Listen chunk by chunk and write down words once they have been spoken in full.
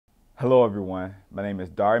Hello everyone, my name is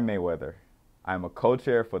Dari Mayweather. I am a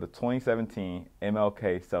co-chair for the 2017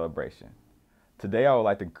 MLK celebration. Today I would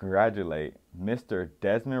like to congratulate Mr.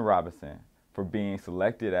 Desmine Robinson for being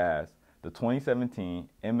selected as the 2017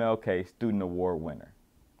 MLK Student Award winner.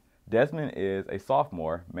 Desmine is a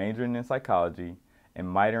sophomore majoring in psychology and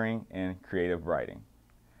minoring in creative writing.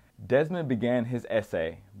 Desmine began his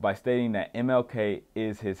essay by stating that MLK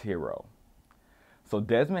is his hero. So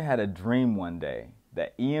Desmine had a dream one day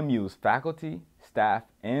that EMU's faculty, staff,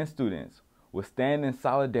 and students would stand in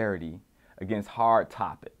solidarity against hard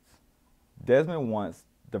topics. Desmine wants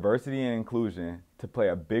diversity and inclusion to play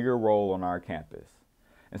a bigger role on our campus.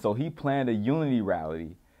 And so he planned a unity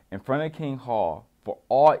rally in front of King Hall for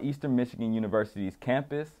all Eastern Michigan University's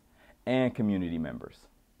campus and community members.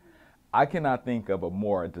 I cannot think of a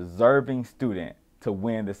more deserving student to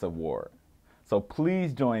win this award. So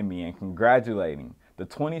please join me in congratulating the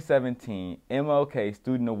 2017 MLK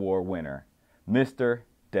Student Award winner, Mr.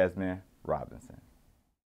 Desmine Robinson.